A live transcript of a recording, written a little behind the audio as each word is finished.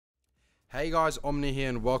Hey guys, Omni here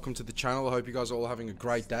and welcome to the channel. I hope you guys are all having a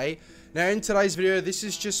great day. Now in today's video, this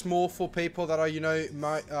is just more for people that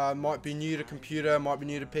are, might be new to computer, might be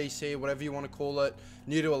new to PC, whatever you want to call it,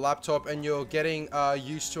 new to a laptop, and you're getting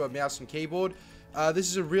used to a mouse and keyboard. This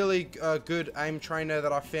is a really good aim trainer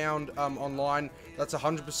that I found online that's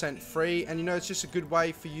 100% free, and it's just a good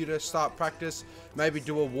way for you to start practice, maybe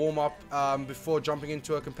do a warm-up before jumping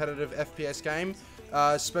into a competitive FPS game.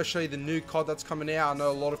 Especially the new COD that's coming out. I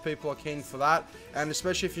know a lot of people are keen for that, and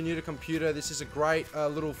especially if you're new to computer, this is a great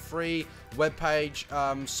little free web page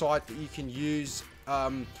site that you can use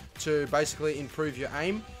to basically improve your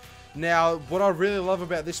aim. Now, what I really love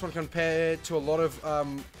about this one compared to a lot of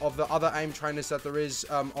the other aim trainers that there is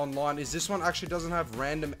online is this one actually doesn't have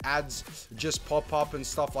random ads just pop up and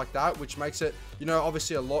stuff like that, which makes it,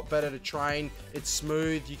 obviously a lot better to train. It's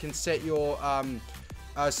smooth. You can set your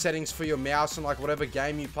settings for your mouse and like whatever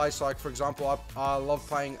game you play. So like for example, I love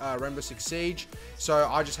playing Rainbow Six Siege, so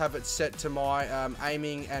I just have it set to my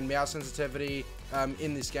aiming and mouse sensitivity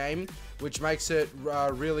in this game, which makes it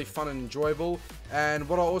really fun and enjoyable. And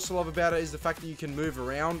what I also love about it is the fact that you can move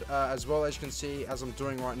around as well, as you can see as I'm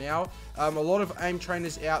doing right now. A lot of aim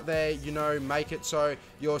trainers out there, make it so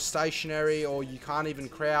you're stationary or you can't even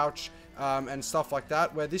crouch and stuff like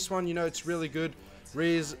that, where this one, it's really good.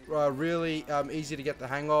 Really easy to get the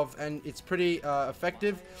hang of, and it's pretty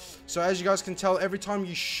effective. So as you guys can tell, every time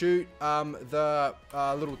you shoot the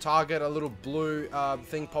little target, a little blue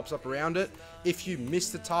thing pops up around it. If you miss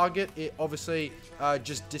the target, it obviously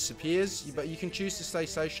just disappears, but you can choose to stay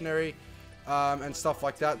stationary and stuff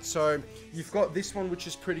like that. So you've got this one, which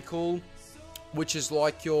is pretty cool, which is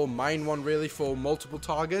like your main one really for multiple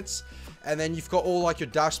targets. And then you've got all like your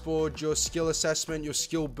dashboard, your skill assessment, your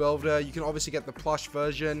skill builder. You can obviously get the plush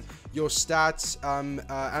version, your stats,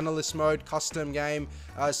 analyst mode, custom game,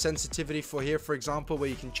 sensitivity for here, for example, where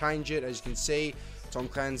you can change it. As you can see, Tom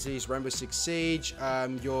Clancy's Rainbow Six Siege,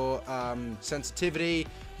 your sensitivity,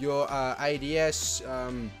 your ADS,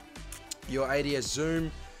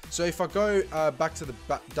 zoom. So if I go back to the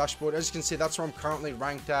dashboard, as you can see, that's where I'm currently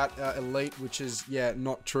ranked at, elite, which is, yeah,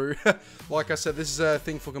 not true. Like I said, this is a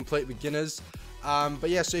thing for complete beginners. But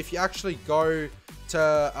yeah, so if you actually go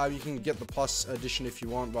to, you can get the plus edition if you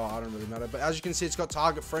want, but I don't really matter. But as you can see, it's got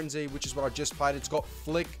target frenzy, which is what I just played. It's got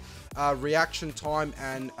flick, reaction time,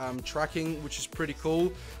 and tracking, which is pretty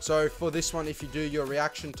cool. So for this one, if you do your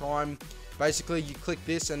reaction time, basically you click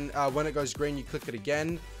this, and when it goes green, you click it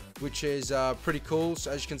again, which is pretty cool.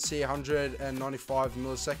 So as you can see, 195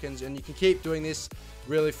 milliseconds, and you can keep doing this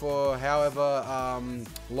really for however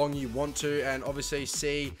long you want to, and obviously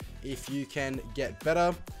see if you can get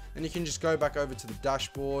better. And you can just go back over to the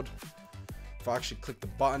dashboard if I actually click the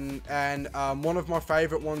button. And one of my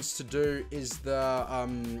favorite ones to do is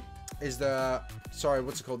the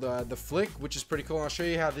flick, which is pretty cool. And I'll show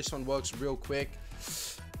you how this one works real quick.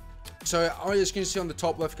 So as you can see on the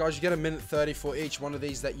top left, guys, you get 1:30 for each one of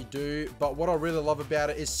these that you do. But what I really love about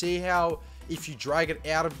it is see how if you drag it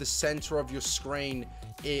out of the center of your screen,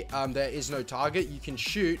 there is no target. You can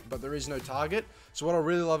shoot, but there is no target. So what I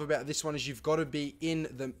really love about this one is you've got to be in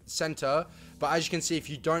the center. But as you can see, if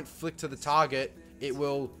you don't flick to the target, it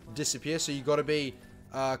will disappear. So you got to be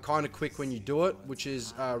kind of quick when you do it, which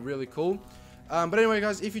is really cool. But anyway,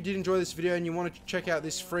 guys, if you did enjoy this video and you want to check out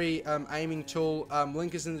this free aiming tool,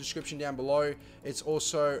 link is in the description down below. It's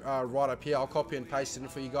also right up here. I'll copy and paste it in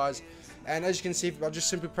for you guys. And as you can see, by just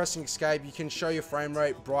simply pressing escape, you can show your frame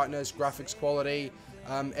rate, brightness, graphics quality,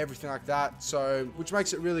 everything like that. So, which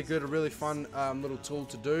makes it really good, a really fun little tool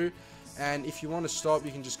to do. And if you want to stop,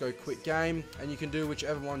 you can just go quit game, and you can do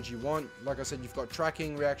whichever ones you want. Like I said, you've got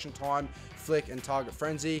tracking, reaction time, flick, and target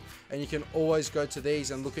frenzy, and you can always go to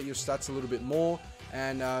these and look at your stats a little bit more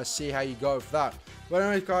and see how you go with that. But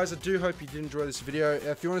anyway, guys, I do hope you did enjoy this video.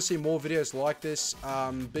 If you want to see more videos like this,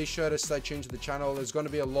 be sure to stay tuned to the channel. There's going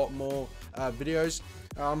to be a lot more videos.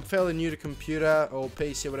 I'm fairly new to computer or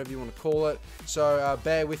PC, whatever you want to call it, so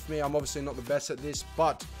bear with me. I'm obviously not the best at this,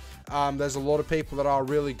 but there's a lot of people that are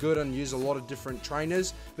really good and use a lot of different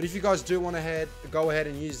trainers. But if you guys do want to go ahead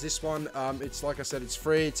and use this one, it's like I said, it's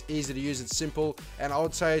free, it's easy to use, it's simple, and I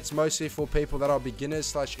would say it's mostly for people that are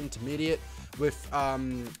beginners / intermediate with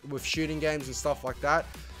shooting games and stuff like that.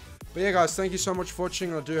 But yeah, guys, thank you so much for watching,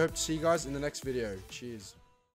 and I do hope to see you guys in the next video. Cheers.